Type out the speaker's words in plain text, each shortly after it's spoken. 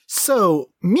So,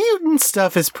 mutant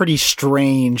stuff is pretty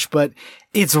strange, but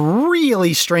it's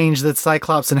really strange that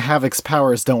Cyclops and Havoc's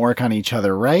powers don't work on each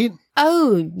other, right?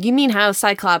 Oh, you mean how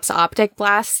Cyclops' optic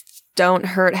blasts don't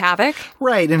hurt Havoc?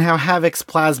 Right, and how Havoc's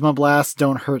plasma blasts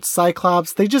don't hurt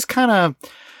Cyclops. They just kind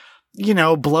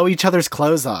of, blow each other's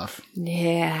clothes off.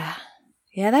 Yeah.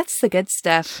 Yeah, that's the good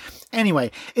stuff. Anyway,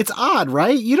 it's odd,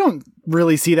 right? You don't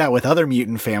really see that with other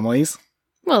mutant families.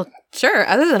 Well, sure,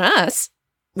 other than us.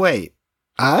 Wait,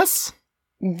 us?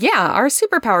 Yeah, our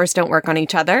superpowers don't work on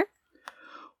each other.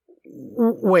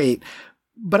 Wait,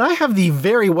 but I have the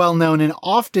very well-known and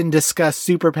often discussed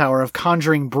superpower of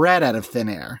conjuring bread out of thin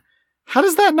air. How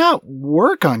does that not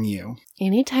work on you?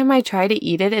 Anytime I try to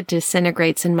eat it, it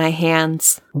disintegrates in my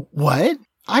hands. What?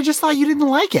 I just thought you didn't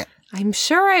like it. I'm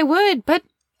sure I would, but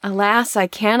alas, I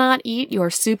cannot eat your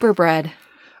super bread.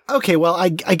 Okay, well, I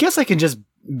guess I can just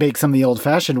bake some the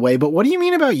old-fashioned way, but what do you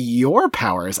mean about your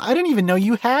powers? I didn't even know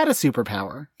you had a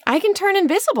superpower. I can turn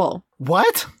invisible.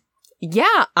 What?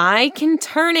 Yeah, I can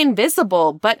turn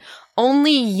invisible, but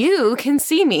only you can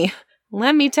see me.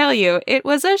 Let me tell you, it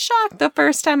was a shock the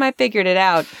first time I figured it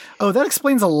out. Oh, that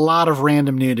explains a lot of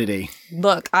random nudity.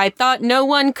 Look, I thought no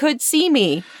one could see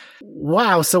me.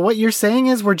 Wow, so what you're saying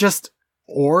is we're just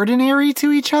ordinary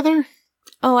to each other?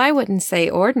 Oh, I wouldn't say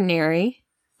ordinary.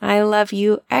 I love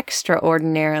you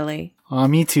extraordinarily. Aw,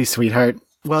 me too, sweetheart.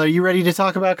 Well, are you ready to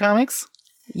talk about comics?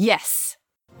 Yes.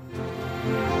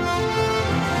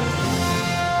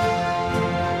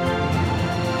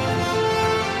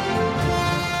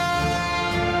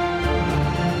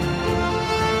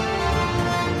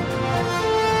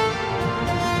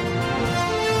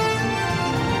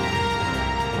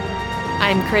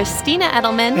 I'm Christina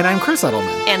Edelman. And I'm Chris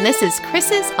Edelman. And this is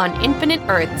Chris's on Infinite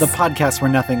Earths. The podcast where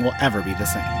nothing will ever be the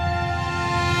same.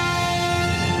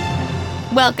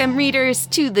 Welcome, readers,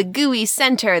 to the Gooey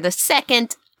Center, the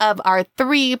second of our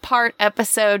 3-part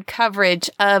episode coverage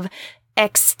of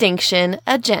Extinction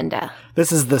Agenda.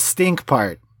 This is the stink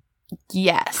part.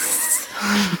 Yes.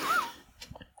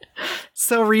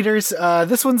 So, readers,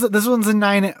 this one's a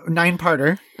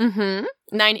 9-parter. Mm-hmm.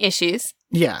 9 issues.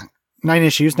 Yeah. 9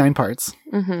 issues, 9 parts.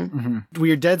 Mm-hmm. Mm-hmm.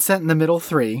 We are dead set in the middle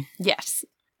 3. Yes.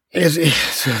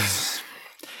 It's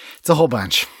a whole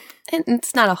bunch. And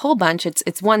it's not a whole bunch,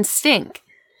 it's one stink.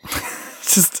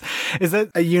 Is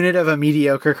that a unit of a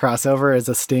mediocre crossover is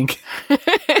a stink?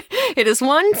 It is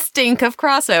one stink of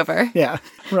crossover. Yeah,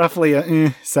 roughly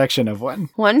a section of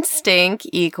one. One stink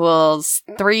equals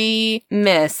 3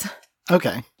 miss.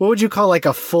 Okay. What would you call like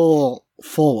a full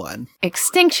one?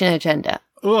 Extinction Agenda.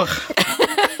 Ugh.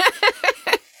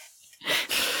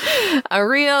 A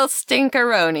real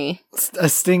stinkeroni. A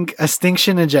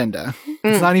stinction agenda.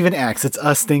 It's not even X, it's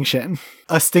a stinction.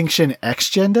 A stinction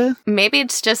X-genda? Maybe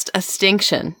it's just a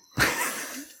stinction.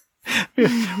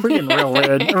 We're getting real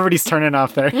weird. Everybody's turning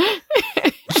off their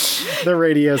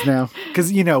radios now.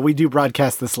 Because, we do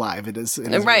broadcast this live. It is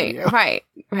right, radio.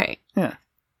 Right. Yeah.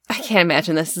 I can't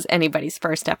imagine this is anybody's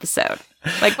first episode.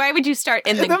 Like, why would you start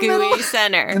in the Gooey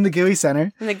Center? In the Gooey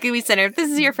Center. In the Gooey Center. If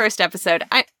this is your first episode,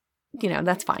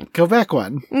 that's fine. Go back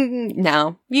one.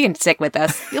 No, you can stick with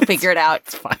us. You'll figure it out.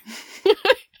 It's fine.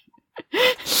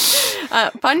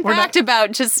 Fun fact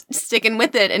about just sticking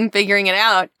with it and figuring it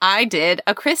out. I did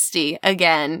a Christie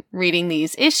again reading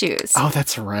these issues. Oh,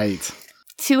 that's right.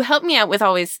 To help me out with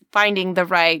always finding the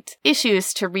right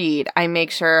issues to read, I make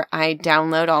sure I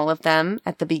download all of them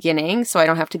at the beginning so I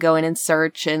don't have to go in and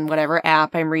search in whatever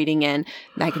app I'm reading in.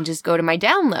 I can just go to my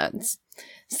downloads.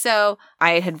 So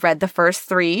I had read the first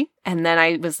 3, and then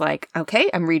I was like, okay,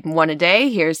 I'm reading 1 a day.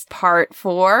 Here's part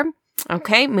 4.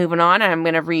 Okay, moving on. I'm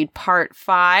going to read part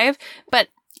 5. But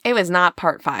it was not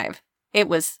part 5. It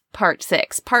was part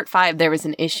 6. Part 5, there was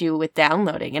an issue with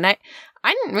downloading, and I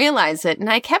didn't realize it, and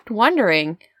I kept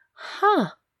wondering,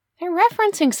 they're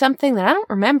referencing something that I don't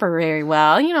remember very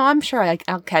well. I'm sure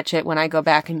I'll catch it when I go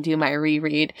back and do my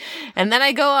reread. And then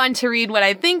I go on to read what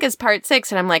I think is part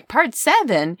 6, and I'm like, part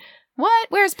 7? What?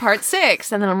 Where's part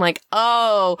 6? And then I'm like,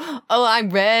 oh, I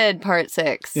read part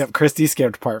 6. Yep, Christy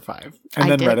skipped part 5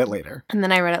 and then read it later. And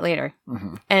then I read it later.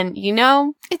 Mm-hmm. And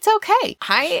it's okay.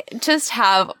 I just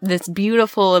have this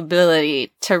beautiful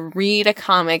ability to read a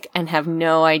comic and have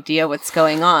no idea what's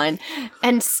going on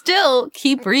and still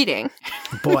keep reading.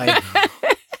 Boy.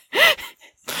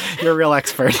 You're a real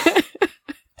expert.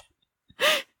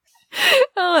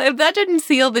 Oh, if that didn't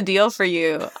seal the deal for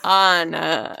you on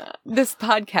this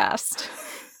podcast,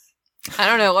 I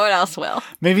don't know what else will.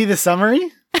 Maybe the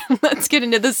summary? Let's get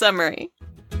into the summary.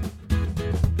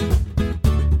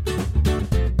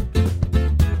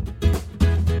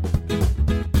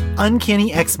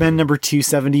 Uncanny X-Men number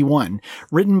 271,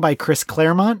 written by Chris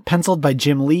Claremont, penciled by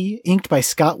Jim Lee, inked by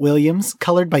Scott Williams,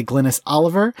 colored by Glynis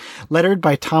Oliver, lettered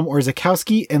by Tom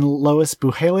Orzechowski and Lois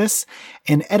Buhalis,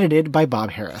 and edited by Bob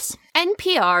Harris.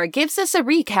 NPR gives us a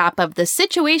recap of the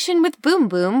situation with Boom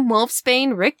Boom,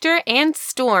 Wolfsbane, Richter, and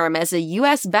Storm as a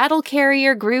U.S. battle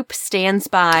carrier group stands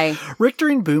by. Richter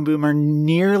and Boom Boom are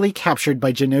nearly captured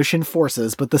by Genosian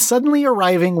forces, but the suddenly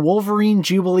arriving Wolverine,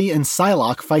 Jubilee, and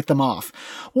Psylocke fight them off.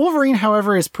 Wolverine,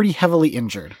 however, is pretty heavily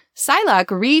injured.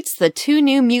 Psylocke reads the two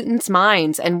new mutants'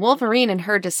 minds, and Wolverine and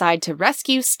her decide to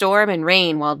rescue Storm and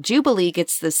Rain, while Jubilee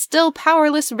gets the still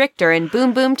powerless Richter and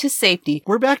Boom Boom to safety.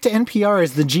 We're back to NPR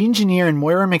as the Gene-Engineer and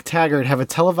Moira McTaggart have a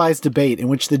televised debate in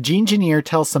which the Gene-Engineer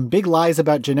tells some big lies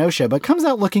about Genosha, but comes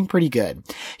out looking pretty good.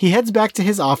 He heads back to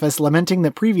his office, lamenting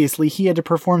that previously he had to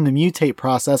perform the mutate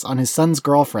process on his son's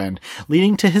girlfriend,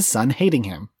 leading to his son hating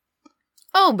him.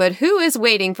 Oh, but who is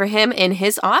waiting for him in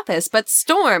his office but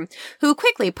Storm, who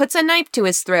quickly puts a knife to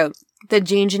his throat? The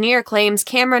Gene-Engineer claims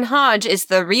Cameron Hodge is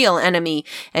the real enemy,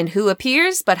 and who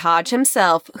appears but Hodge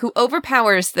himself, who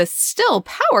overpowers the still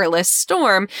powerless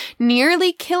Storm,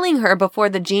 nearly killing her before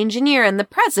the Gene-Engineer and the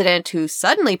President, who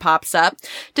suddenly pops up,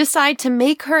 decide to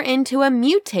make her into a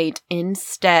mutate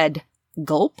instead.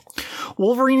 Gulp.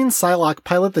 Wolverine and Psylocke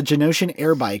pilot the Genosian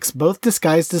airbikes, both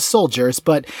disguised as soldiers,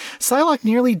 but Psylocke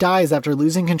nearly dies after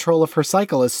losing control of her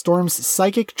cycle as Storm's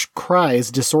psychic cries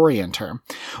disorient her.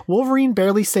 Wolverine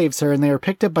barely saves her, and they are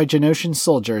picked up by Genosian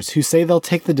soldiers, who say they'll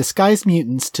take the disguised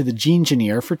mutants to the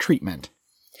Gene-Engineer for treatment.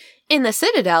 In the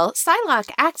Citadel,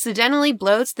 Psylocke accidentally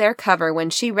blows their cover when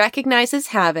she recognizes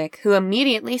Havoc, who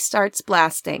immediately starts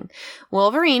blasting.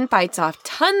 Wolverine fights off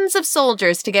tons of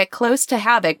soldiers to get close to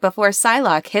Havoc before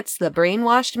Psylocke hits the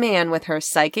brainwashed man with her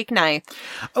psychic knife.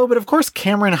 Oh, but of course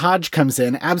Cameron Hodge comes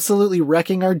in, absolutely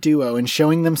wrecking our duo and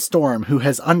showing them Storm, who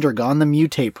has undergone the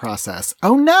mutate process.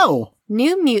 Oh no!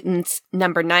 New Mutants,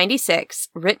 number 96,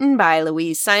 written by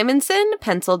Louise Simonson,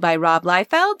 penciled by Rob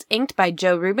Liefeld, inked by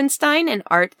Joe Rubinstein and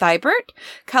Art Thibert,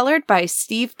 colored by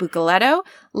Steve Bucoletto,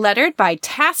 lettered by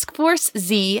Task Force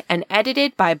Z, and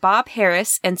edited by Bob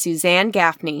Harris and Suzanne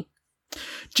Gaffney.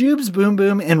 Jubes, Boom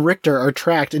Boom, and Richter are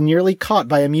tracked and nearly caught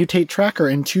by a mutate tracker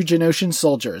and two Genosian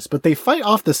soldiers, but they fight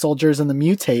off the soldiers, and the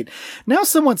mutate, now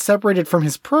somewhat separated from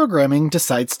his programming,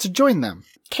 decides to join them.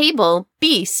 Cable,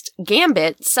 Beast,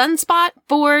 Gambit, Sunspot,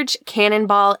 Forge,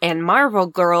 Cannonball, and Marvel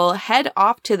Girl head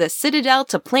off to the Citadel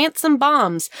to plant some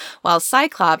bombs, while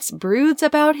Cyclops broods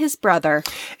about his brother.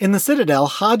 In the Citadel,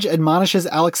 Hodge admonishes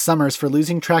Alex Summers for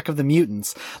losing track of the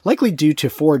mutants, likely due to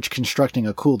Forge constructing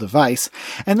a cool device,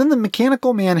 and then the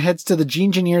Mechanical Man heads to the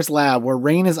Gene-Engineer's lab, where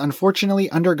Rain is unfortunately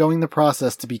undergoing the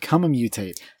process to become a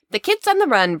mutate. The kids on the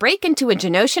run break into a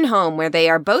Genosian home where they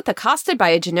are both accosted by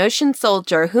a Genosian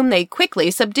soldier whom they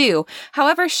quickly subdue.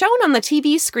 However, shown on the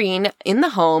TV screen in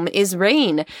the home is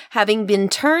Rain, having been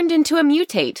turned into a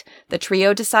mutate. The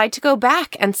trio decide to go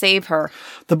back and save her.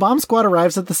 The bomb squad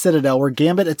arrives at the Citadel, where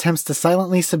Gambit attempts to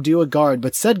silently subdue a guard,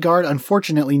 but said guard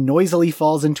unfortunately noisily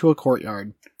falls into a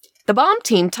courtyard. The bomb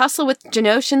team tussle with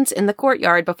Genosians in the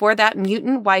courtyard before that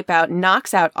mutant wipeout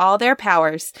knocks out all their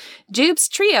powers. Jube's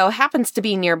trio happens to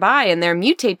be nearby, and their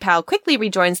mutate pal quickly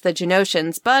rejoins the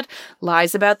Genosians, but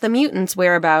lies about the mutants'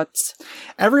 whereabouts.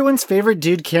 Everyone's favorite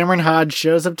dude Cameron Hodge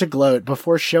shows up to gloat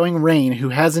before showing Rain, who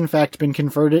has in fact been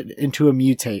converted into a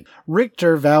mutate.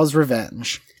 Richter vows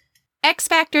revenge.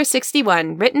 X-Factor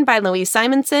 61, written by Louise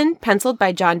Simonson, penciled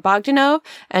by John Bogdanove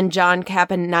and John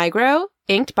Caponigro,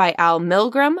 inked by Al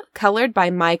Milgram, colored by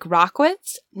Mike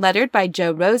Rockwitz, lettered by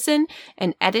Joe Rosen,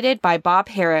 and edited by Bob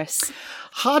Harris.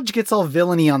 Hodge gets all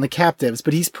villainy on the captives,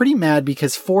 but he's pretty mad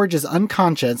because Forge is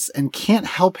unconscious and can't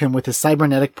help him with his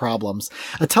cybernetic problems.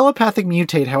 A telepathic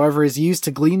mutate, however, is used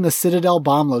to glean the Citadel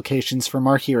bomb locations from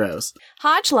our heroes.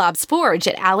 Hodge lobs Forge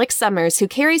at Alex Summers, who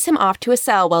carries him off to a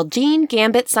cell while Jean,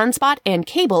 Gambit, Sunspot, and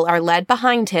Cable are led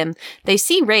behind him. They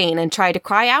see Rain and try to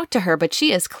cry out to her, but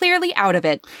she is clearly out of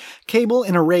it. Cable,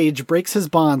 in a rage, breaks his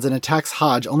bonds and attacks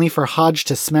Hodge, only for Hodge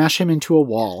to smash him into a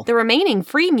wall. The remaining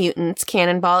free mutants,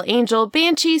 Cannonball, Angel,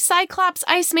 Banshee, Cyclops,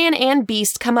 Iceman, and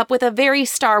Beast, come up with a very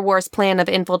Star Wars plan of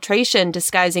infiltration,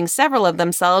 disguising several of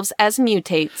themselves as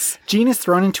mutates. Jean is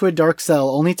thrown into a dark cell,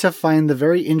 only to find the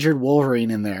very injured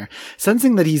Wolverine in there.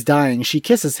 Sensing that he's dying, she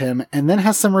kisses him, and then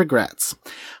has some regrets.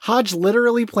 Hodge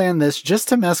literally planned this just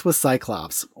to mess with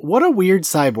Cyclops. What a weird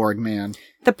cyborg, man.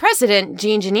 The President,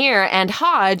 Gingineer, and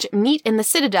Hodge meet in the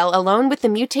Citadel alone with the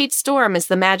mutate Storm as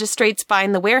the magistrates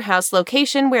find the warehouse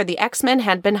location where the X-Men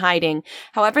had been hiding.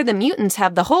 However, the mutants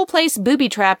have the whole place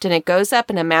booby-trapped and it goes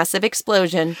up in a massive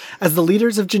explosion. As the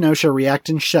leaders of Genosha react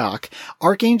in shock,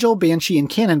 Archangel, Banshee, and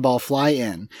Cannonball fly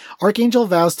in. Archangel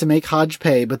vows to make Hodge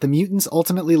pay, but the mutants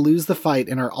ultimately lose the fight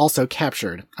and are also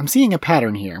captured. I'm seeing a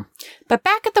pattern here. But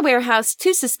back at the warehouse,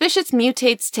 2 suspicious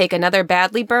mutates take another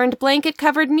badly burned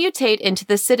blanket-covered mutate into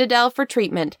the Citadel for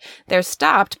treatment. They're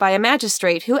stopped by a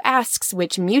magistrate who asks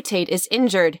which mutate is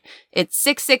injured. It's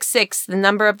 666, the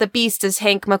number of the beast, as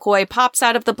Hank McCoy pops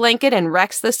out of the blanket and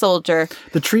wrecks the soldier.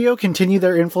 The trio continue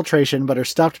their infiltration, but are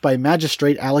stopped by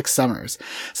Magistrate Alex Summers.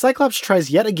 Cyclops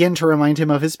tries yet again to remind him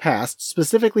of his past,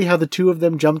 specifically how the 2 of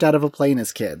them jumped out of a plane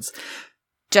as kids.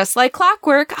 Just like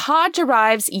clockwork, Hodge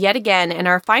arrives yet again, and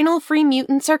our final free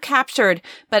mutants are captured,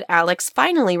 but Alex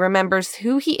finally remembers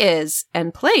who he is,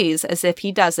 and plays as if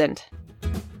he doesn't.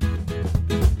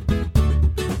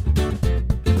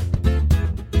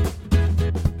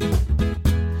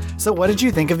 So what did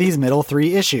you think of these middle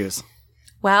 3 issues?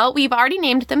 Well, we've already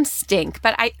named them stink,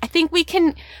 but I think we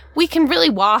can really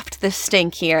waft the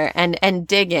stink here and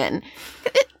dig in.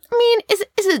 I mean, is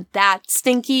it that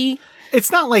stinky?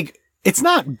 It's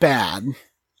not bad.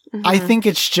 Mm-hmm. I think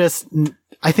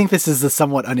this is a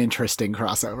somewhat uninteresting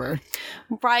crossover.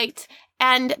 Right.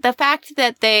 And the fact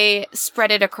that they spread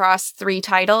it across 3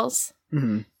 titles,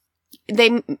 mm-hmm.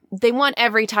 they want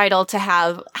every title to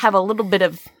have a little bit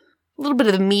of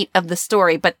the meat of the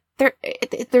story, but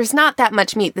there's not that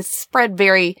much meat. This is spread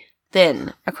very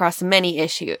thin across many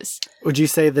issues. Would you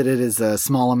say that it is a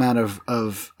small amount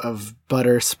of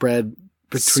butter spread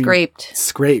between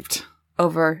scraped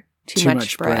over too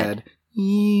much bread?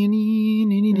 Mm-hmm.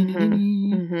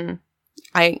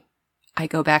 I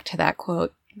go back to that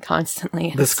quote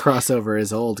constantly. This crossover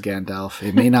is old, Gandalf.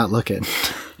 It may not look it.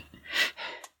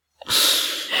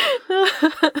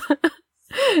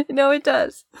 No, it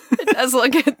does. It does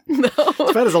look it. No.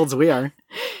 It's about as old as we are.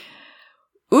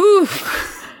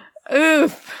 Oof.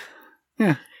 Oof.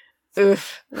 Yeah.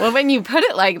 Oof. Well, when you put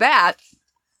it like that,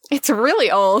 it's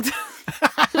really old.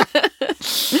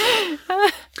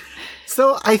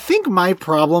 So I think my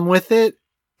problem with it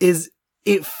is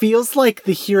it feels like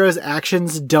the hero's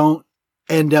actions don't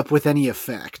end up with any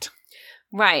effect.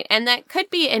 Right. And that could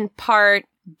be in part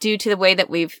due to the way that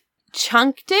we've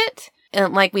chunked it.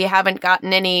 And like we haven't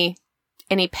gotten any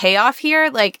payoff here.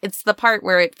 Like it's the part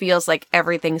where it feels like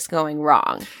everything's going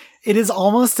wrong. It is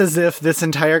almost as if this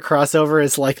entire crossover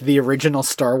is like the original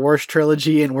Star Wars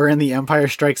trilogy and we're in the Empire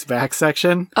Strikes Back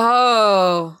section.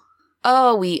 Oh,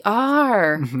 we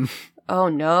are. Mm-hmm. Oh,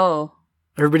 no.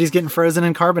 Everybody's getting frozen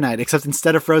in carbonite, except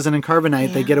instead of frozen in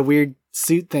carbonite, they get a weird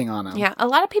suit thing on them. Yeah, a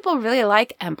lot of people really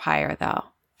like Empire, though.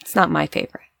 It's not my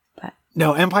favorite. But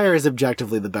no, Empire is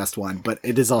objectively the best one, but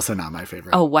it is also not my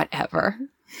favorite. Oh, whatever.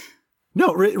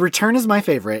 No, Return is my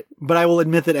favorite, but I will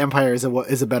admit that Empire is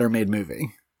a better made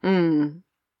movie.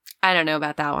 I don't know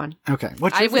about that one. Okay.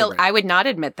 What's your favorite? I would not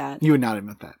admit that. You would not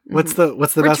admit that. What's the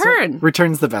best one?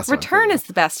 Return's the best one. Return is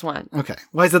the best one. Okay.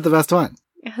 Why is it the best one?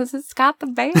 Because it's got the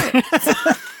bears.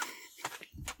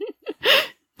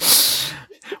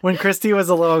 When Christy was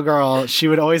a little girl, she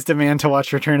would always demand to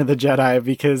watch Return of the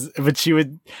Jedi but she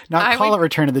would not call it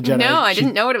Return of the Jedi. No, I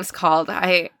didn't know what it was called.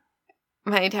 My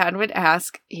dad would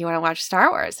ask, "You want to watch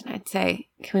Star Wars?" And I'd say,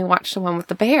 "Can we watch the one with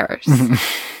the bears?" I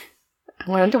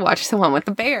wanted to watch the one with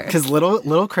the bears. Because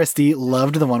little Christy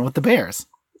loved the one with the bears.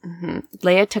 Mm-hmm.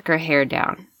 Leia took her hair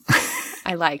down.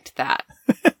 I liked that.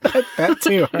 That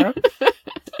too, huh?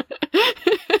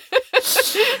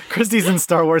 Christy's in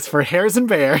Star Wars for hairs and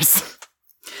bears.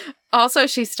 Also,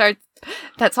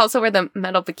 that's also where the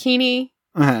metal bikini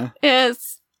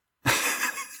is.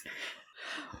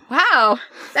 Wow,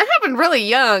 that happened really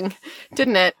young,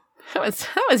 didn't it? That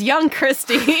was young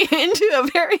Christy into a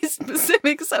very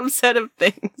specific subset of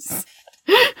things.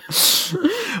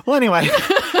 Well, anyway,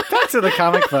 back to the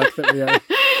comic book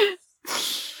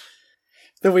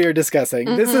that we are discussing.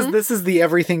 Mm-hmm. This is the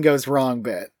everything goes wrong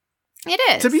bit. It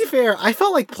is. To be fair, I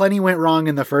felt like plenty went wrong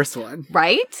in the first one.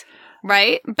 Right?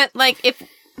 But like if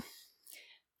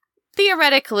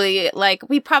theoretically, like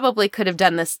we probably could have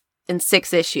done this in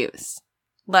 6 issues.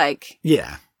 Like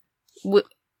yeah.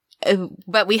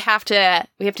 But we have to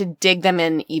dig them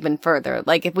in even further.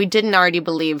 Like, if we didn't already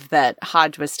believe that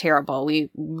Hodge was terrible, we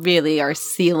really are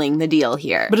sealing the deal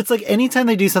here. But it's like anytime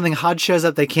they do something, Hodge shows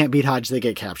up, they can't beat Hodge, they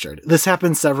get captured. This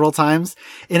happens several times,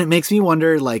 and it makes me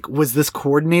wonder, like, was this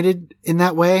coordinated in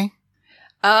that way?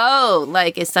 Oh,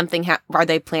 like, is something, are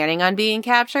they planning on being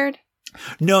captured?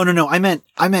 No. I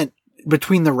meant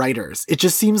between the writers. It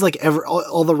just seems like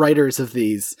all the writers of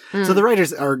these. So the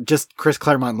writers are just Chris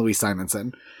Claremont and Louise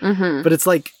Simonson. Mm-hmm. But it's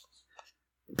like,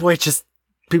 boy, it's just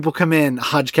people come in,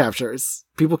 Hodge captures.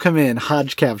 People come in,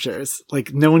 Hodge captures.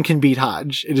 Like, no one can beat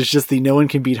Hodge. It is just the no one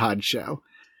can beat Hodge show.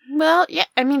 Well, yeah,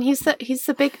 I mean, he's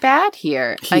the big bad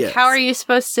here. He Like, is. how are you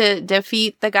supposed to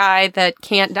defeat the guy that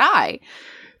can't die?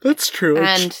 That's true.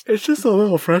 And- it's just a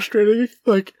little frustrating.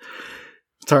 Like,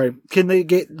 sorry, can they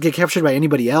get captured by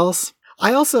anybody else?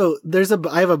 I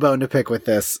have a bone to pick with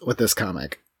this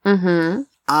comic. Mm-hmm.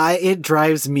 It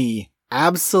drives me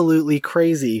absolutely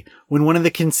crazy when one of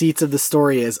the conceits of the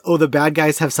story is, oh, the bad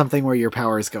guys have something where your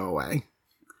powers go away.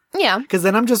 Yeah. Because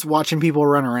then I'm just watching people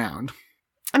run around.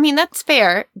 I mean, that's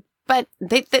fair, but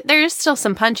there is still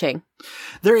some punching.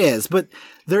 There is, but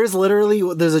there's a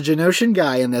Genoshan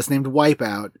guy in this named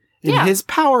Wipeout, and Yeah. his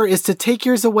power is to take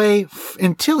yours away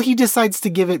until he decides to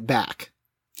give it back.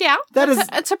 Yeah,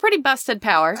 it's a pretty busted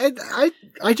power.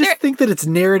 I just think that it's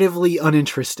narratively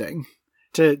uninteresting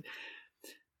to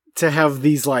have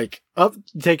these like,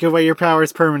 take away your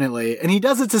powers permanently, and he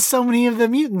does it to so many of the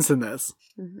mutants in this.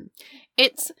 Mm-hmm.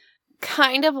 It's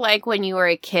kind of like when you were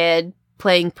a kid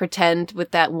playing pretend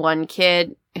with that one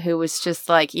kid who was just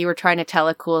like, you were trying to tell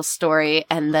a cool story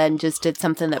and then just did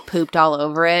something that pooped all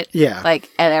over it. Yeah. Like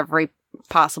at every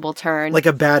possible turn. Like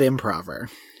a bad improver.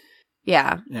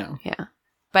 Yeah. Yeah. Yeah.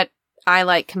 But I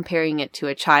like comparing it to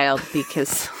a child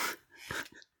because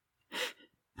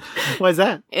Why is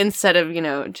that? instead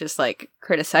of, just like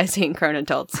criticizing grown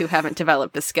adults who haven't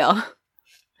developed the skill.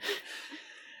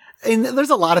 And there's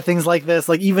a lot of things like this.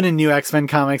 Like, even in new X-Men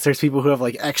comics, there's people who have,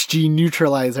 like, XG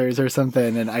neutralizers or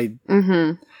something, and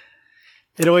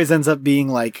it always ends up being,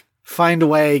 like, find a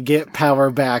way, get power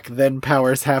back, then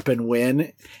powers happen,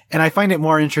 win. And I find it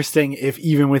more interesting if,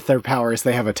 even with their powers,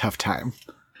 they have a tough time.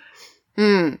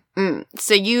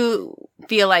 So you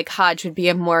feel like Hodge would be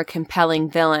a more compelling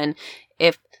villain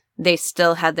if they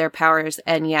still had their powers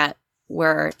and yet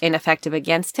were ineffective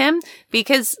against him?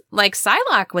 Because, like,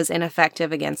 Psylocke was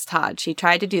ineffective against Hodge. He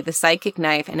tried to do the psychic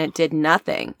knife and it did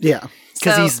nothing. Yeah,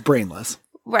 because So- he's brainless.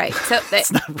 Right. So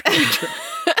It's not really true.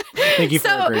 Thank you for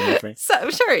agreeing with me. So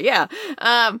sure, yeah.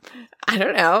 I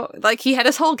don't know. Like, he had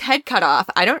his whole head cut off.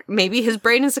 Maybe his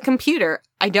brain is a computer.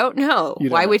 I don't know. You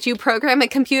don't Why know. would you program a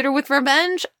computer with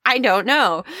revenge? I don't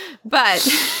know. But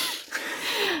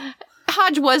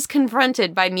Hodge was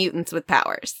confronted by mutants with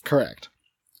powers, Correct.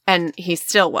 and he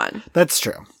still won. That's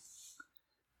true.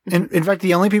 And in fact,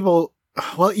 the only people...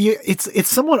 Well, it's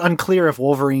somewhat unclear if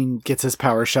Wolverine gets his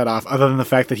power shut off, other than the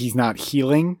fact that he's not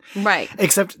healing. Right.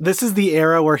 Except this is the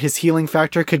era where his healing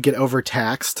factor could get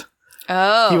overtaxed.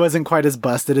 Oh. He wasn't quite as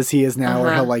busted as he is now,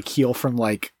 where Uh-huh. he'll like heal from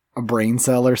like a brain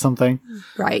cell or something.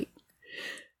 Right.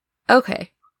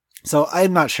 Okay. So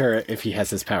I'm not sure if he has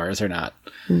his powers or not.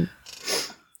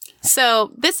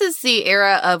 So this is the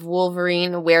era of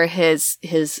Wolverine where his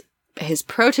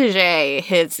protege,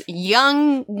 his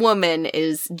young woman,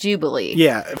 is Jubilee.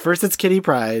 Yeah, first it's Kitty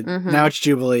Pryde, now it's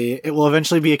Jubilee. It will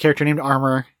eventually be a character named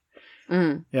Armor.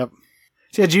 Yep.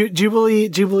 So yeah,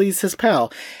 Jubilee's his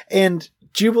pal. And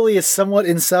Jubilee is somewhat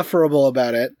insufferable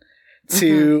about it,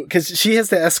 because she has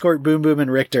to escort Boom Boom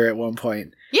and Richter at one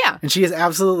point. Yeah. And she is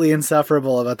absolutely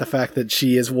insufferable about the fact that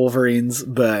she is Wolverine's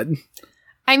bud.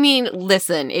 I mean,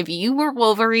 listen, if you were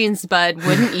Wolverine's bud,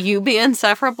 wouldn't you be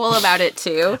insufferable about it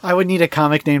too? I would need a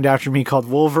comic named after me called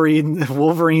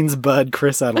Wolverine's bud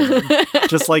Chris Edelman.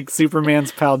 Just like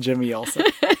Superman's pal Jimmy Olsen.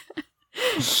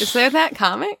 Is there that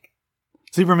comic?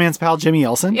 Superman's pal Jimmy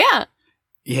Olsen? Yeah.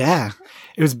 Yeah.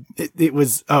 It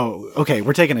was, oh, okay,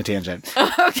 we're taking a tangent.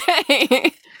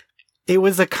 Okay. It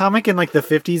was a comic in like the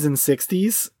 50s and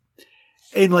 60s.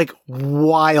 And like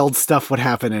wild stuff would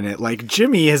happen in it. Like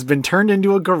Jimmy has been turned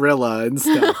into a gorilla and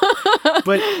stuff.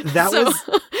 But that was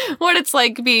what it's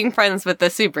like being friends with the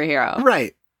superhero.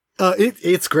 right.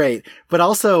 It's great. But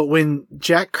also when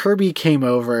Jack Kirby came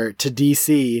over to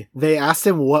DC, they asked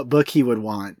him what book he would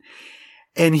want.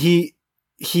 And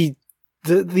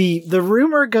the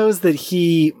rumor goes that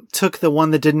he took the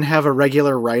one that didn't have a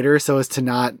regular writer so as to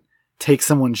not take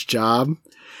someone's job.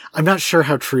 I'm not sure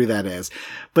how true that is,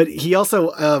 but he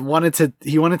also wanted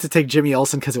to take Jimmy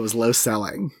Olsen because it was low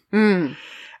selling, and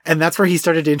that's where he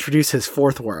started to introduce his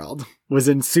fourth world. Was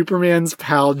in Superman's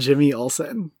pal Jimmy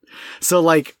Olsen. So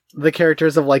like the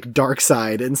characters of like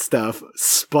Darkseid and stuff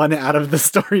spun out of the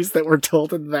stories that were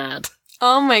told in that.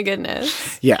 Oh my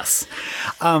goodness. Yes.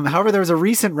 However, there was a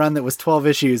recent run that was 12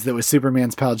 issues that was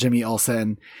Superman's pal Jimmy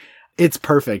Olsen. It's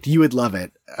perfect. You would love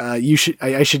it.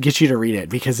 I should get you to read it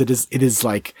because it is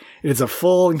a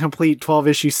full and complete 12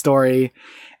 issue story,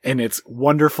 and it's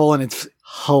wonderful and it's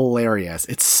hilarious.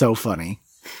 It's so funny.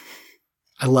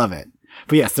 I love it.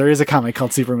 But yes, there is a comic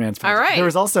called Superman's Pals. All right. There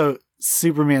was also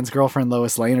Superman's girlfriend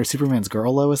Lois Lane, or Superman's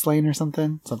girl Lois Lane, or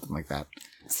something like that.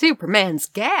 Superman's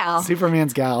gal.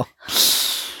 Superman's gal.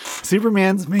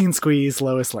 Superman's main squeeze,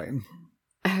 Lois Lane.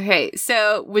 Okay,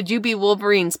 so would you be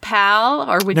Wolverine's pal,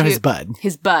 or would No, you... his bud.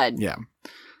 His bud. Yeah.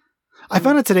 I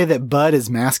found out today that bud is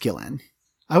masculine.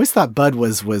 I always thought bud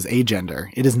was agender.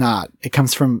 It is not. It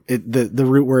comes from... The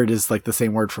root word is like the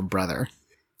same word from brother.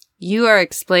 You are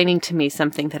explaining to me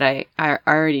something that I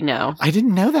already know. I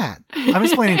didn't know that. I'm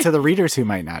explaining to the readers who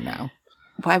might not know.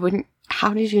 Why wouldn't...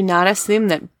 How did you not assume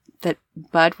that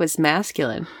bud was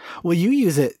masculine? Well, you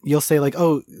use it. You'll say like,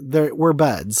 oh, we're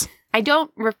buds. I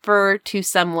don't refer to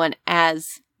someone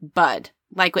as bud.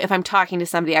 Like if I'm talking to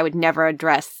somebody, I would never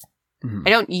address... Mm-hmm. I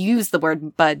don't use the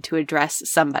word bud to address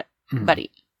somebody. Mm-hmm.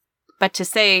 But to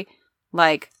say,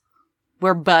 like,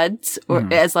 we're buds,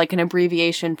 or as like an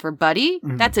abbreviation for buddy,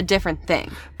 that's a different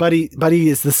thing. Buddy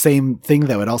is the same thing,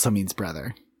 though. It also means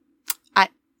brother.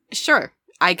 Sure,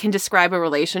 I can describe a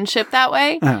relationship that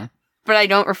way, but I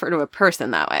don't refer to a person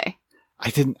that way.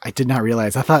 I did not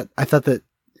realize. I thought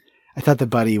that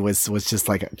buddy was just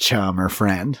like a chum or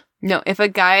friend. No, if a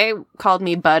guy called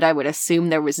me bud, I would assume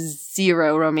there was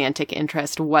zero romantic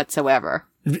interest whatsoever.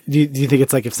 Do you think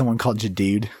it's like if someone called you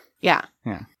dude? Yeah.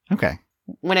 Yeah. Okay.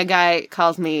 When a guy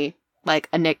calls me like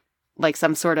a nick, like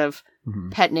some sort of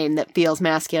pet name that feels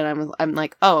masculine, I'm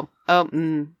like, all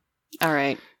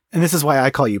right. And this is why I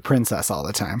call you princess all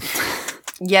the time.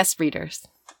 Yes, readers.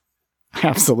 I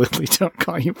absolutely don't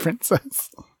call you princess.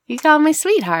 You call me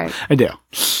sweetheart. I do.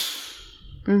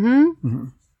 Mm-hmm.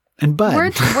 And bud.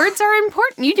 Words are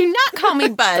important. You do not call me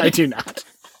bud. I do not.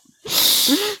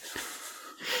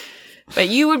 But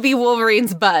you would be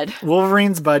Wolverine's bud.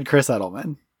 Wolverine's bud, Chris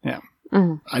Edelman. Yeah.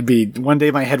 One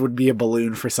day my head would be a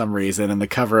balloon for some reason, and the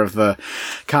cover of the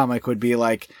comic would be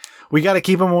like, we got to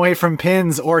keep him away from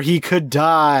pins or he could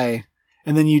die.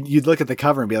 And then you'd look at the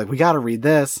cover and be like, we got to read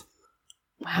this.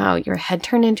 Wow, your head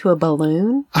turned into a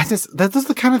balloon? Those are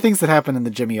the kind of things that happen in the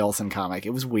Jimmy Olsen comic.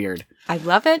 It was weird. I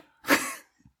love it.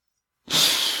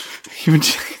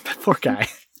 That poor guy.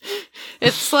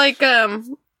 It's like,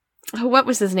 what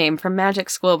was his name from Magic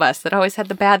School Bus that always had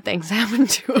the bad things happen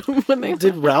to him when they...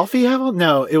 Did Ralphie have one?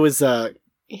 No, it was,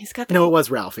 He's got it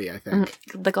was Ralphie, I think.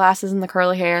 The glasses and the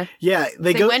curly hair. Yeah,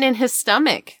 They went in his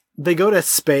stomach. They go to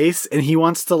space and he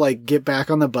wants to like get back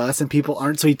on the bus and people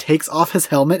aren't, so he takes off his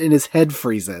helmet and his head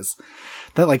freezes.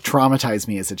 That like traumatized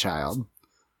me as a child.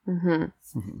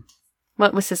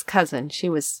 What was his cousin? She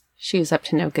was up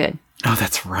to no good. Oh,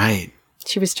 that's right.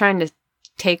 She was trying to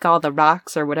take all the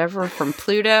rocks or whatever from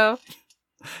Pluto.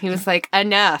 He was like,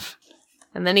 enough.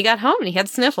 And then he got home and he had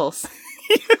sniffles.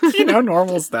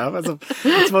 Normal stuff.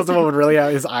 I suppose someone would really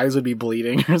have, his eyes would be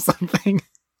bleeding or something.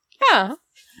 Yeah.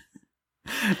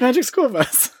 Magic School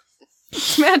Bus.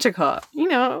 It's magical. You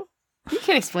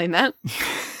can't explain that.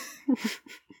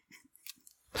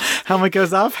 Helmet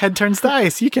goes off, head turns to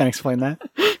ice. You can't explain that.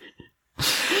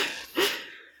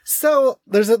 So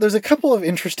there's a couple of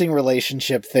interesting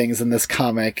relationship things in this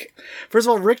comic. First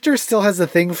of all, Richter still has a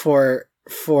thing for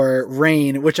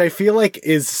Rain, which I feel like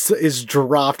is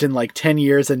dropped in like 10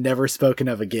 years and never spoken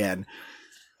of again.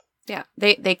 Yeah,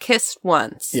 they kissed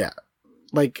once. Yeah.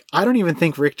 Like, I don't even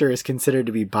think Richter is considered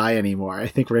to be bi anymore. I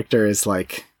think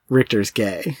Richter's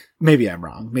gay. Maybe I'm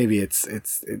wrong. Maybe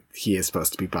he is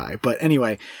supposed to be bi. But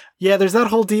anyway, yeah, there's that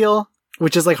whole deal,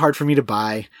 which is like hard for me to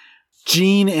buy.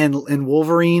 Jean and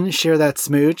Wolverine share that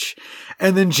smooch.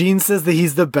 And then Jean says that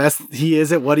he's the best he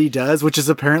is at what he does, which is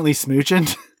apparently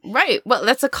smooching. Right. Well,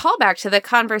 that's a callback to the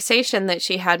conversation that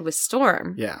she had with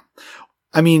Storm. Yeah.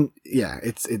 I mean, yeah,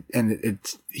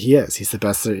 he is. He's the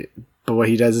best, but what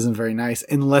he does isn't very nice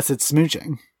unless it's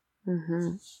smooching.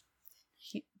 Mm-hmm.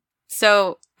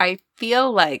 So I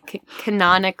feel like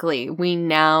canonically we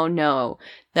now know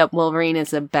that Wolverine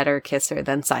is a better kisser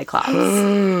than Cyclops.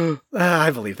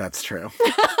 I believe that's true.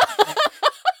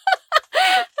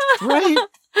 Right?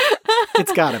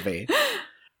 It's gotta be.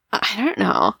 I don't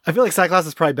know. I feel like Cyclops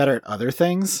is probably better at other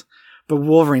things, but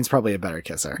Wolverine's probably a better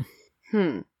kisser.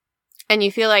 And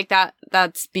you feel like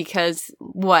that's because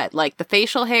what? Like the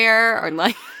facial hair or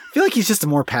like... I feel like he's just a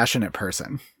more passionate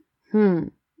person.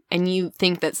 And you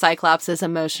think that Cyclops is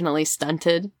emotionally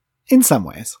stunted? In some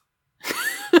ways.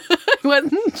 I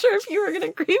wasn't sure if you were going to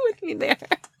agree with me there.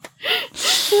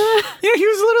 Yeah, he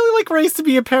was literally like raised to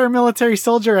be a paramilitary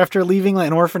soldier after leaving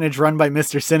an orphanage run by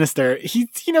Mr. Sinister.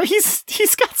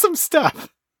 He's got some stuff.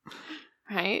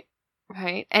 Right.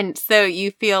 And so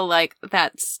you feel like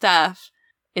that stuff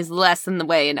is less in the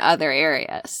way in other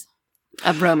areas.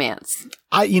 Of romance.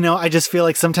 I just feel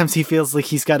like sometimes he feels like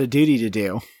he's got a duty to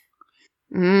do.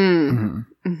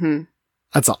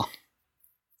 That's all.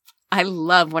 I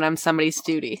love when I'm somebody's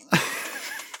duty.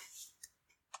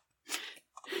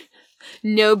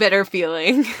 No better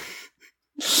feeling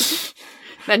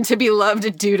than to be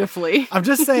loved dutifully. I'm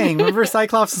just saying, remember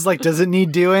Cyclops is like, does it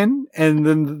need doing? And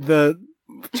then the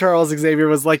Charles Xavier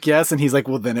was like, yes. And he's like,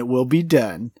 well, then it will be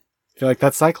done. I feel like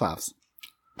that's Cyclops.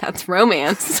 That's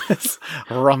romance.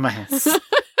 Romance.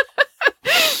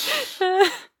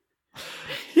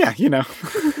 Yeah, you know.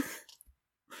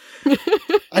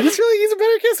 I just feel like he's a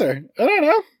better kisser. I don't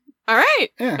know. All right.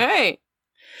 Yeah. All right.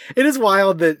 It is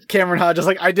wild that Cameron Hodge is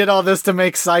like, I did all this to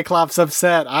make Cyclops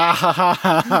upset. Ah, ha, ha,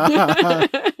 ha, ha.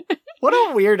 What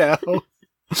a weirdo.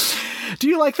 Do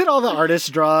you like that all the artists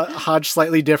draw Hodge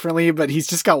slightly differently, but he's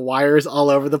just got wires all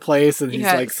over the place, and he's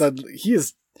like, suddenly,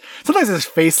 sometimes his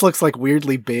face looks like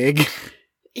weirdly big.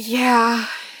 Yeah,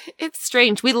 it's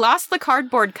strange. We lost the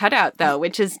cardboard cutout, though,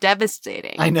 which is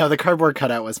devastating. I know, the cardboard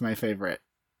cutout was my favorite.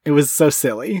 It was so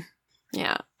silly.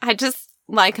 Yeah, I just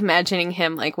like imagining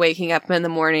him like waking up in the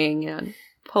morning and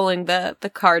pulling the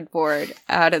cardboard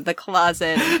out of the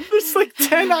closet. There's like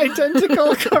 10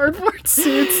 identical cardboard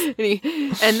suits.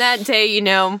 And that day,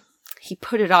 he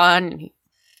put it on and he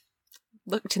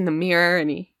looked in the mirror and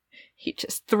he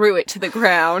just threw it to the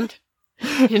ground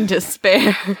in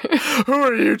despair. Who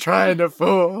are you trying to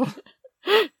fool?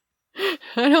 I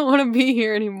don't want to be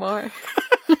here anymore.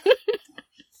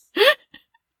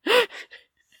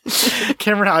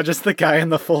 Cameron Hodge is the guy in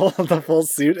the full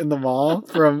suit in the mall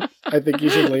from I Think You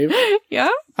Should Leave. Yeah?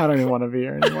 I don't even want to be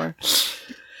here anymore.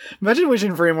 Imagine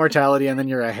wishing for immortality and then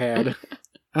you're ahead.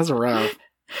 That's rough.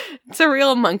 It's a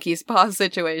real monkey's paw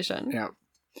situation. Yeah.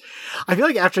 I feel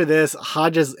like after this,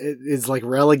 Hodge is like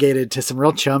relegated to some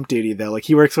real chump duty though. Like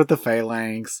he works with the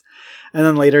Phalanx, and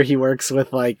then later he works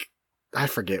with like, I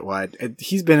forget what.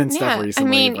 He's been in stuff recently.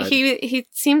 I mean, he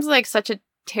seems like such a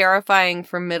terrifying,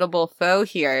 formidable foe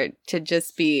here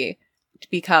to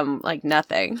become like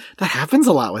nothing. That happens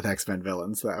a lot with X-Men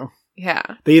villains though. Yeah.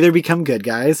 They either become good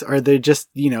guys or they just,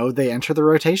 they enter the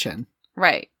rotation.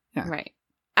 Right. Yeah. Right.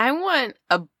 I want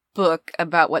a book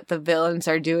about what the villains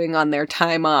are doing on their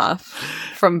time off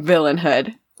from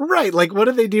villainhood. Right. Like, what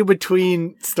do they do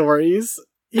between stories?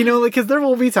 Because there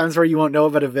will be times where you won't know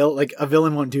about a villain. Like, a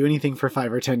villain won't do anything for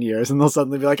 5 or 10 years, and they'll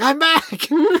suddenly be like, I'm back!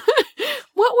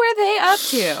 What were they up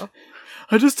to?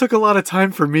 I just took a lot of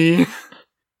time for me.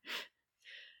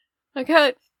 I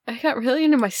got really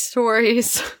into my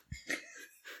stories.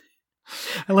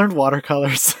 I learned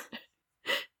watercolors.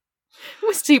 It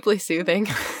was deeply soothing.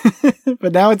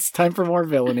 But now it's time for more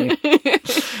villainy.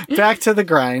 Back to the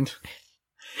grind.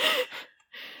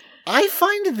 I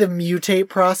find the mutate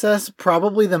process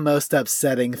probably the most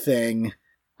upsetting thing.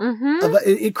 Mm-hmm.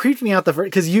 It creeped me out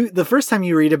because the first time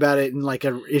you read about it in like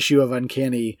an issue of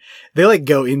Uncanny, they like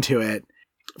go into it.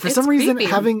 For some reason,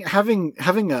 having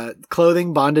a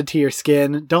clothing bonded to your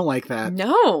skin, don't like that.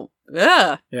 No.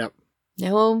 Ugh. Yep.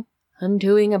 No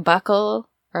undoing a buckle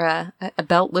or a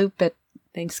belt loop at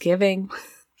Thanksgiving.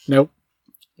 Nope.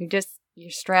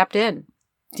 You're strapped in.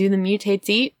 Do the mutates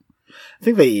eat? I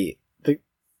think they eat.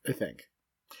 I think.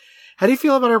 How do you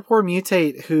feel about our poor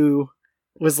mutate who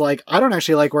was like, I don't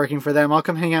actually like working for them. I'll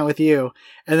come hang out with you.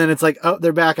 And then it's like, oh,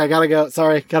 they're back. I gotta go.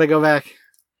 Sorry. Gotta go back.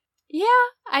 Yeah.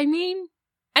 I mean,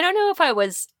 I don't know if I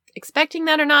was expecting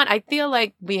that or not. I feel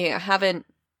like we haven't.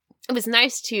 It was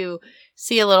nice to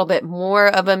see a little bit more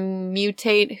of a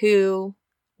mutate who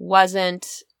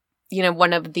wasn't,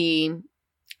 one of the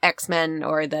X-Men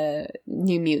or the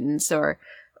New Mutants or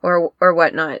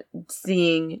whatnot.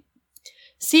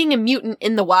 Seeing a mutant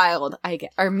in the wild,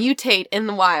 or mutate in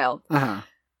the wild. Uh-huh.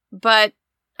 But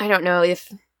I don't know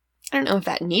if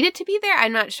that needed to be there.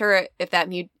 I'm not sure if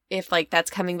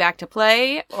that's coming back to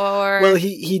play or. Well,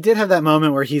 he did have that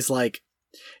moment where he's like,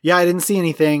 yeah, I didn't see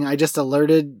anything. I just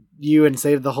alerted you and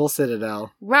saved the whole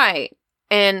Citadel. Right.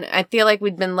 And I feel like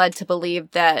we'd been led to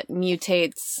believe that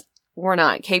mutates were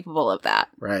not capable of that.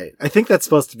 Right. I think that's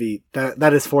supposed to be,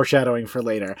 that is foreshadowing for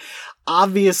later.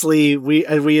 Obviously, we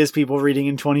as people reading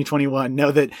in 2021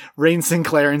 know that Rain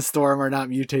Sinclair and Storm are not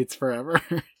mutates forever.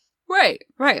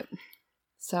 Right.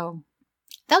 So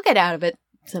they'll get out of it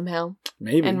somehow.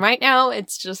 Maybe. And right now,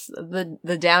 it's just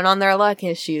the down on their luck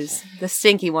issues. The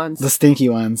stinky ones. The stinky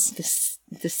ones.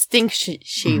 The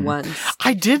stinky ones.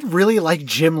 I did really like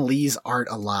Jim Lee's art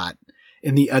a lot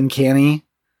in the Uncanny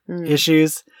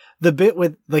issues. The bit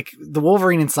with like the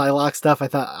Wolverine and Psylocke stuff,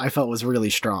 I felt was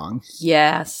really strong.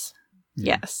 Yes.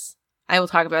 Yes. I will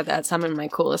talk about that some in my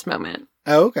coolest moment.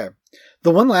 Oh, okay.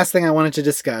 The one last thing I wanted to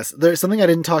discuss, there's something I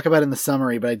didn't talk about in the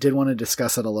summary, but I did want to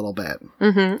discuss it a little bit.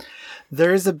 Mm-hmm.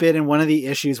 There's a bit in one of the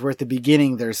issues where at the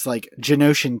beginning there's like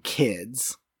Genoshan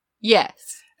kids.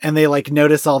 Yes. And they like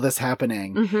notice all this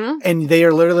happening. Mm-hmm. And they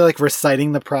are literally like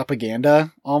reciting the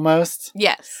propaganda almost.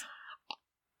 Yes.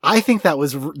 I think that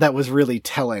was really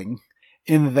telling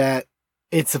in that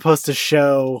it's supposed to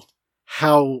show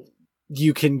how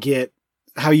you can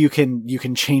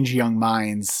change young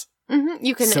minds. Mm-hmm.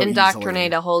 You can so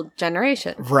indoctrinate easily. a whole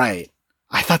generation. Right.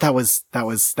 I thought that was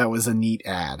a neat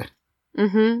ad.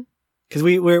 Mm-hmm. Because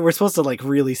we're supposed to like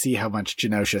really see how much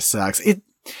Genosha sucks.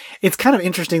 It's kind of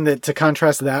interesting to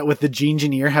contrast that with the Gene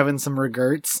Engineer having some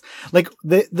regrets. Like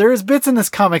there's bits in this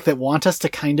comic that want us to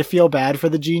kind of feel bad for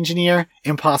the Gene Engineer.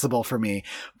 Impossible for me,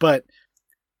 but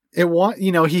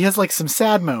he has like some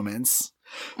sad moments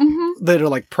that are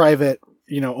like private.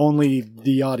 Only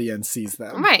the audience sees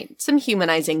them. Right. Some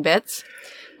humanizing bits.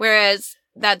 Whereas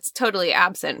that's totally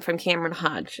absent from Cameron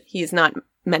Hodge. He's not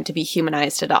meant to be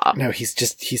humanized at all. No, he's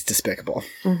despicable.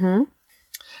 Mm-hmm.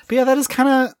 But yeah, that's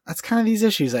kind of these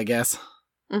issues, I guess.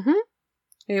 Mm-hmm.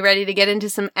 Are you ready to get into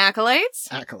some accolades?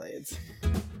 Accolades.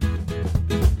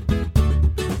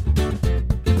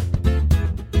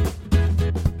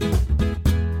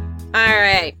 All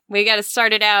right. We got to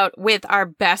start it out with our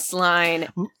best line.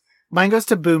 Mine goes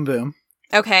to Boom Boom.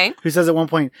 Okay. Who says at one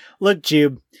point, "Look,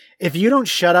 Jube, if you don't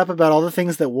shut up about all the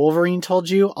things that Wolverine told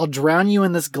you, I'll drown you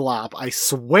in this glop. I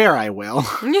swear I will."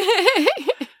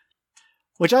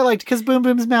 Which I liked because Boom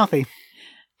Boom's mouthy.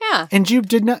 Yeah. And Jube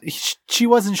did not, she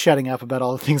wasn't shutting up about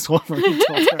all the things Wolverine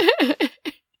told her.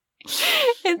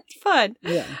 It's fun.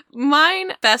 Yeah.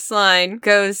 Mine best line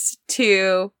goes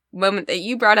to moment that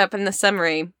you brought up in the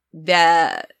summary,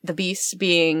 the Beast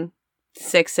being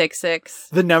 666.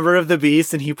 The number of the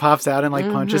Beast, and he pops out and like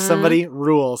punches somebody.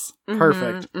 Rules.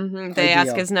 Perfect. Mm-hmm. They Ideal.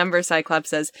 ask his number. Cyclops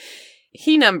says,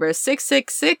 "He numbers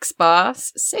 666,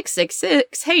 boss.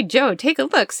 666. Hey, Joe, take a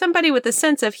look. Somebody with a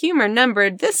sense of humor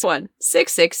numbered this one.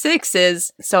 666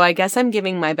 is..." So I guess I'm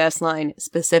giving my best line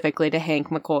specifically to Hank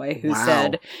McCoy, who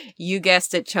said, "You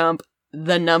guessed it, chump.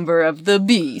 The number of the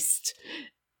Beast."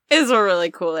 Is a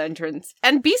really cool entrance.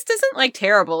 And Beast isn't like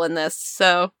terrible in this,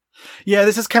 so... Yeah,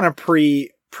 this is kind of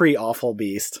pre-awful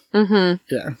Beast. Mm-hmm.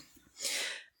 Yeah.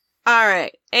 All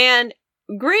right. And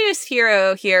greatest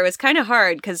hero here was kind of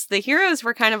hard because the heroes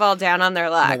were kind of all down on their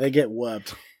luck. Yeah, they get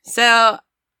whooped. So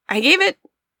I gave it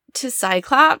to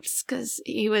Cyclops because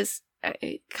he was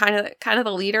kind of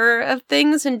the leader of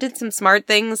things and did some smart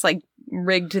things like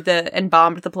rigged and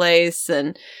bombed the place.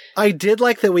 And I did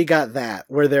like that we got that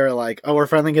where they're like, "Oh, we're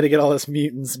finally going to get all those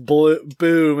mutants,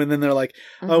 boom." And then they're like,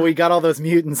 "Oh, we got all those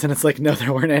mutants." And it's like, no,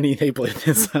 there weren't any. They blew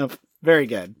this up. Very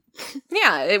good.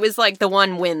 Yeah, it was like the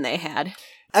one win they had.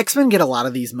 X-Men get a lot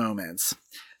of these moments.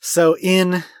 So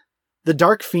in the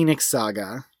Dark Phoenix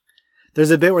saga,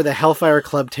 there's a bit where the Hellfire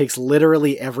Club takes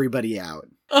literally everybody out.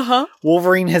 Uh-huh.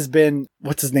 Wolverine has been,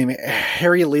 what's his name?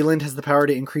 Harry Leland has the power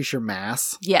to increase your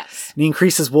mass. Yes. And he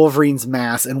increases Wolverine's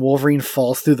mass, and Wolverine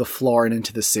falls through the floor and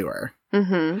into the sewer.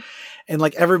 Mm-hmm. And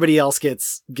like everybody else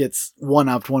gets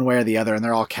one-upped one way or the other, and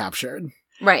they're all captured.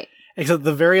 Right. Except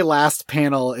the very last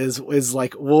panel is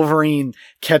like Wolverine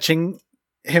catching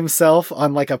himself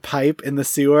on like a pipe in the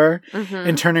sewer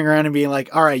and turning around and being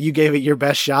like, "All right, you gave it your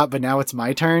best shot, but now it's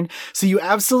my turn." So you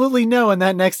absolutely know in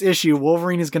that next issue,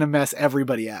 Wolverine is going to mess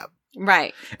everybody up.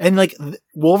 Right. And like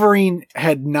Wolverine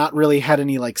had not really had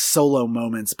any like solo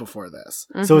moments before this.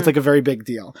 So it's like a very big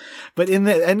deal. But in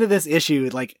the end of this issue,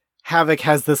 like Havoc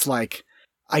has this like,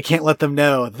 "I can't let them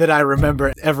know that I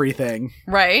remember everything."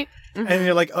 Right. And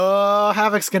you're like, "Oh,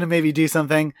 Havoc's going to maybe do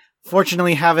something."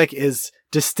 Fortunately, Havoc is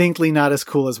distinctly not as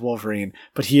cool as Wolverine,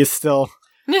 but he is still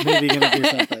maybe going to do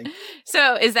something.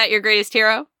 So, is that your greatest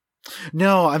hero?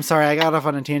 No, I'm sorry. I got off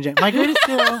on a tangent. My greatest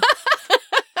hero...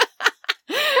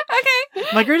 Okay.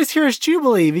 My greatest hero is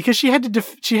Jubilee, because she had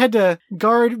to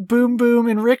guard Boom Boom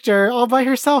and Richter all by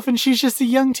herself, and she's just a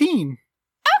young teen.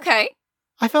 Okay.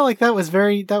 I felt like that was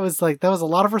a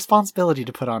lot of responsibility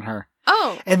to put on her.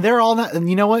 Oh. And they're all not, and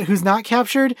you know what? Who's not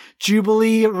captured?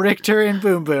 Jubilee, Richter, and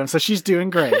Boom Boom. So she's doing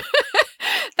great.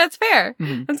 That's fair.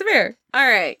 Mm-hmm. That's fair. All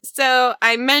right. So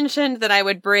I mentioned that I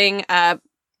would bring up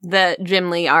the Jim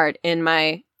Lee art in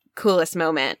my coolest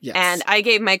moment. Yes. And I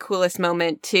gave my coolest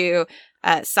moment to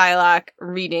Psylocke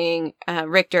reading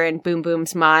Richter and Boom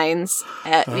Boom's minds,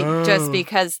 just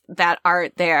because that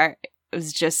art there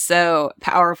was just so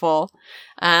powerful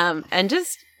and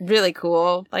just really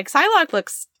cool. Like Psylocke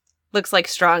looks like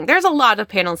strong. There's a lot of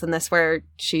panels in this where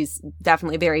she's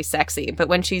definitely very sexy, but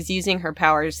when she's using her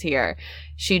powers here,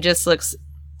 she just looks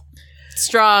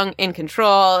strong, in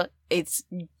control.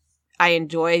 I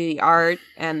enjoy the art,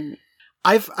 and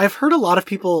I've heard a lot of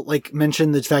people like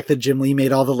mention the fact that Jim Lee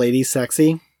made all the ladies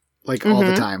sexy, like all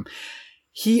the time.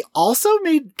 He also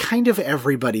made kind of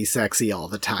everybody sexy all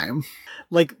the time.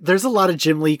 Like, there's a lot of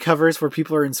Jim Lee covers where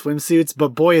people are in swimsuits,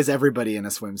 but boy, is everybody in a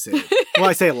swimsuit. Well,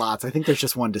 I say lots. I think there's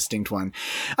just one distinct one.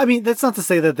 I mean, that's not to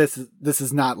say that this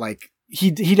is not like,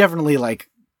 he definitely like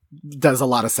does a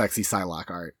lot of sexy Psylocke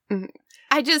art.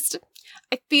 I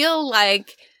feel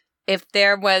like if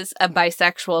there was a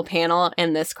bisexual panel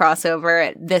in this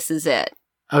crossover, this is it.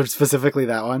 Oh, specifically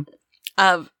that one?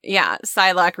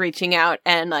 Psylocke reaching out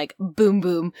and like Boom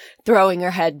Boom throwing her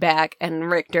head back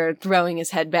and Richter throwing his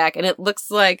head back, and it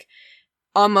looks like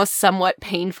almost somewhat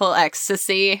painful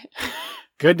ecstasy.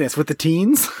 Goodness, with the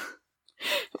teens?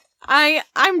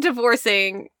 I'm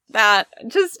divorcing that.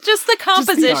 Just the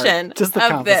composition just the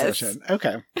composition. This.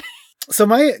 Okay. So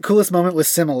my coolest moment was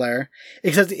similar,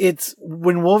 except it's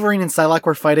when Wolverine and Psylocke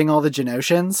were fighting all the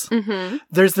Genosians. Mm-hmm.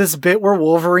 There's this bit where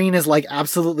Wolverine is like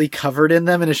absolutely covered in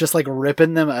them and is just like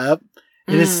ripping them up.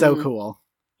 It is so cool.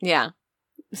 Yeah.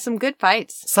 Some good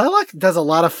fights. Psylocke does a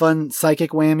lot of fun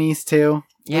psychic whammies too.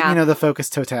 Yeah. You know, the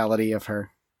focused totality of her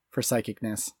for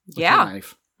psychicness. Yeah. Her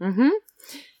knife. Mm-hmm.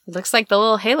 It looks like the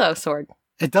little Halo sword.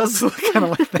 It does look kind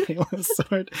of like the Halo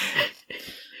sword.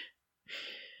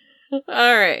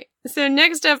 All right. So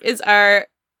next up is our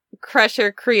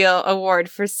Crusher Creel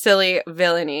Award for Silly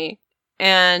Villainy.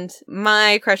 And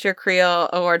my Crusher Creel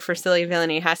Award for Silly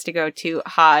Villainy has to go to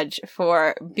Hodge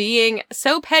for being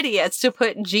so petty as to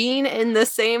put Jean in the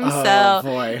same cell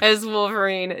as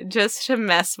Wolverine just to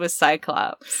mess with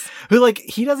Cyclops. Who, like,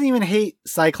 he doesn't even hate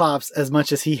Cyclops as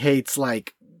much as he hates,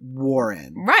 like,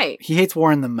 Warren. Right. He hates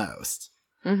Warren the most.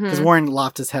 Because Warren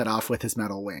lopped his head off with his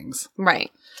metal wings.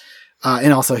 Right.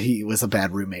 And also he was a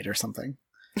bad roommate or something.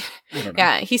 I don't know.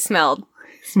 Yeah, he smelled.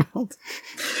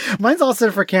 Mine's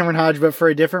also for Cameron Hodge, but for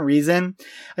a different reason.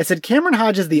 I said Cameron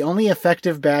Hodge is the only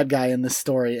effective bad guy in this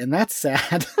story, and that's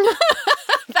sad.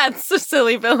 That's the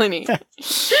silly villainy.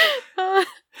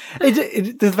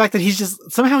 The fact that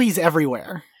somehow he's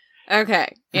everywhere.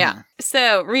 Okay, yeah.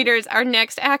 So, readers, our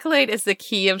next accolade is the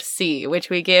Key of C, which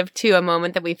we give to a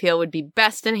moment that we feel would be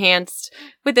best enhanced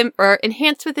with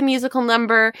a musical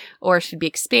number, or should be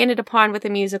expanded upon with a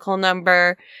musical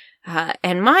number.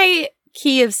 And my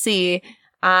Key of C,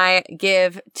 I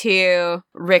give to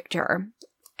Richter,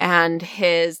 and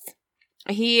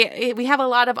we have a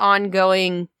lot of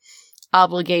ongoing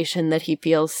obligation that he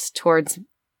feels towards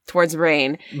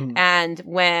Reign, and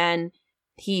when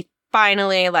he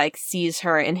finally sees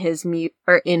her in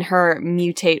in her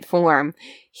mutate form,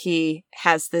 he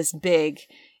has this big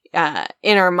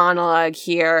inner monologue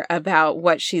here about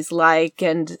what she's like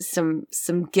and some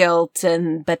guilt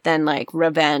but then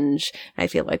revenge. I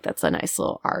feel like that's a nice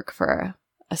little arc for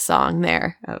a song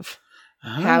there of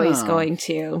how he's going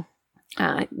to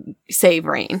save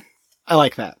Reign. I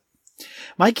like that.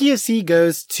 My Key of C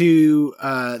goes to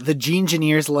the Jean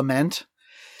Engineer's Lament.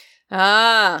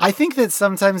 I think that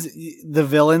sometimes the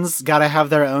villains gotta have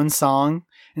their own song,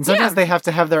 and sometimes they have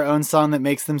to have their own song that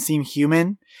makes them seem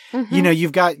human. Mm-hmm. You know,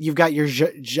 you've got your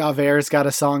Javert's got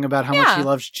a song about how much he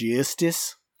loves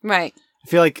justice. Right. I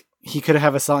feel like he could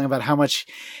have a song about how much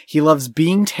he loves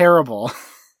being terrible.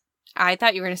 I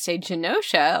thought you were going to say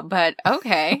Genosha, but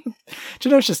okay.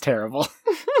 Genosha's terrible.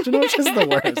 Genosha's the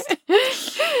worst.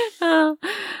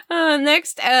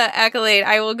 Next accolade,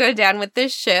 I will go down with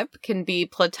this ship. Can be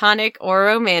platonic or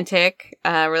romantic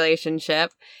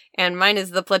relationship. And mine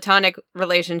is the platonic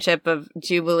relationship of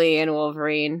Jubilee and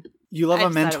Wolverine. You love a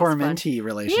mentor-mentee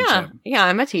relationship. Yeah,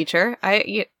 I'm a teacher.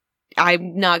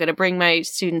 I'm not going to bring my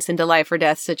students into life or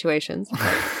death situations.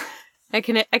 I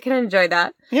can enjoy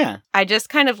that. Yeah. I just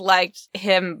kind of liked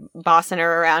him bossing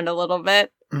her around a little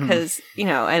bit because,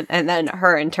 and then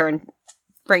her in turn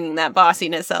bringing that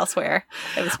bossiness elsewhere.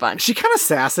 It was fun. She kind of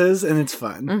sasses and it's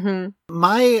fun. Mm-hmm.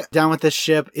 My down with this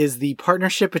ship is the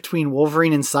partnership between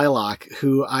Wolverine and Psylocke,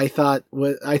 who I thought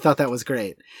that was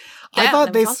great. Yeah, I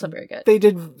thought also very good. They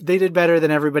did better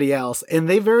than everybody else, and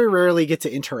they very rarely get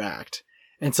to interact.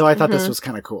 And so I thought this was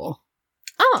kind of cool.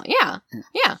 Oh, yeah.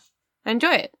 Yeah. I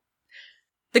enjoy it.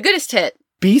 The goodest hit.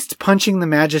 Beast punching the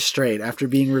Magistrate after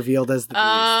being revealed as the Beast.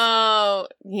 Oh,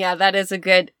 yeah, that is a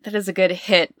good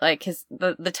hit. Like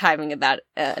the timing of that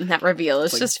and that reveal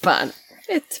is just fun.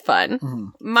 It's fun. Mm-hmm.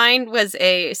 Mine was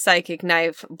a psychic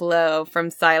knife blow from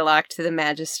Psylocke to the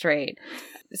Magistrate,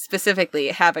 specifically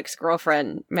Havoc's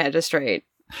girlfriend, Magistrate.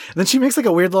 Then she makes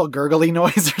a weird little gurgly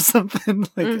noise or something.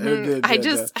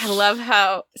 I love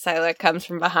how Psylocke comes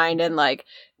from behind and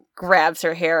grabs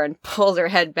her hair and pulls her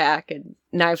head back and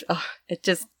knives. Oh,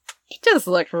 He just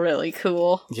looked really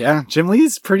cool. Yeah, Jim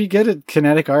Lee's pretty good at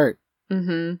kinetic art.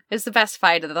 Mm-hmm. It's the best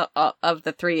fight of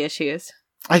the 3 issues.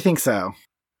 I think so.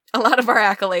 A lot of our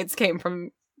accolades came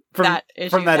from that issue.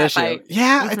 From that issue. Fight.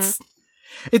 Yeah,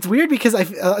 it's weird because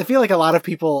I feel like a lot of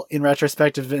people in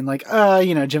retrospect have been like,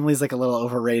 Jim Lee's like a little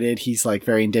overrated. He's like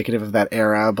very indicative of that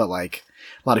era, but like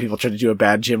a lot of people try to do a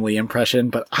bad Jim Lee impression.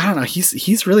 But I don't know.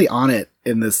 He's really on it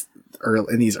in these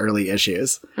early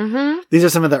issues. Mm-hmm. These are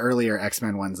some of the earlier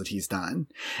X-Men ones that he's done,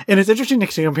 and it's interesting to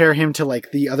compare him to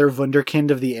like the other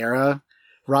wunderkind of the era,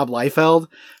 Rob Liefeld,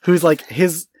 who's like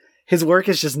his work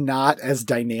is just not as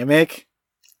dynamic.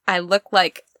 I look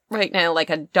like right now like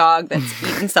a dog that's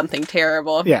eaten something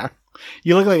terrible. Yeah.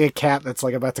 You look like a cat that's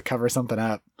like about to cover something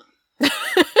up.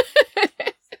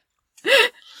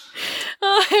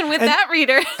 And with that,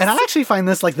 reader. And I actually find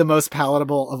this like the most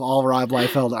palatable of all Rob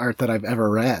Liefeld art that I've ever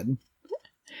read.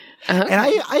 Okay. And I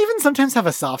even sometimes have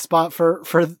a soft spot for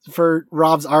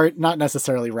Rob's art, not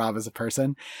necessarily Rob as a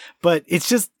person, but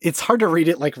it's hard to read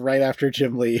it like right after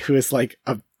Jim Lee, who is like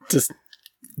just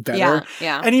better.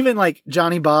 Yeah. And even like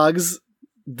Johnny Boggs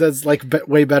does like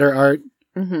way better art.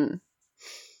 Mm-hmm.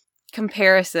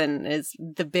 Comparison is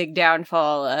the big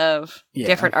downfall of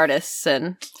different artists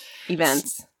and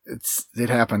events. It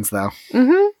happens though.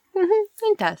 Mm-hmm.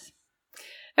 It does.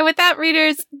 And with that,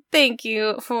 readers, thank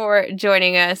you for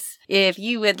joining us. If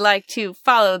you would like to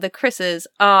follow the Chris's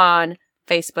on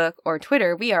Facebook or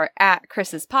Twitter, we are at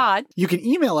Chris's Pod. You can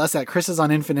email us at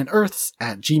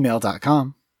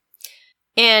chrisisoninfiniteearths@gmail.com.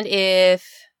 And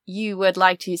if you would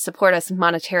like to support us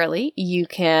monetarily, you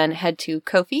can head to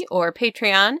Ko-fi or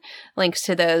Patreon. Links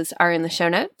to those are in the show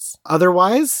notes.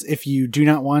 Otherwise, if you do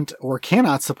not want or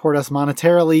cannot support us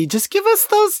monetarily, just give us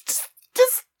those,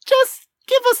 just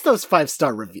give us those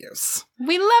 5-star reviews.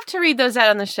 We love to read those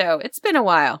out on the show. It's been a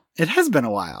while. It has been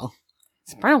a while.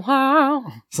 It's been a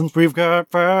while. Since we've got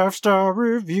 5-star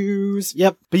reviews.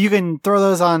 Yep. But you can throw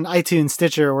those on iTunes,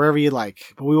 Stitcher, wherever you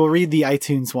like. But we will read the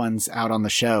iTunes ones out on the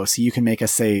show so you can make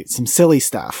us say some silly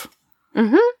stuff.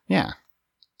 Mm-hmm. Yeah.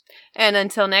 And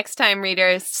until next time,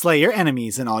 readers. Slay your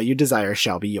enemies and all you desire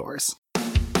shall be yours.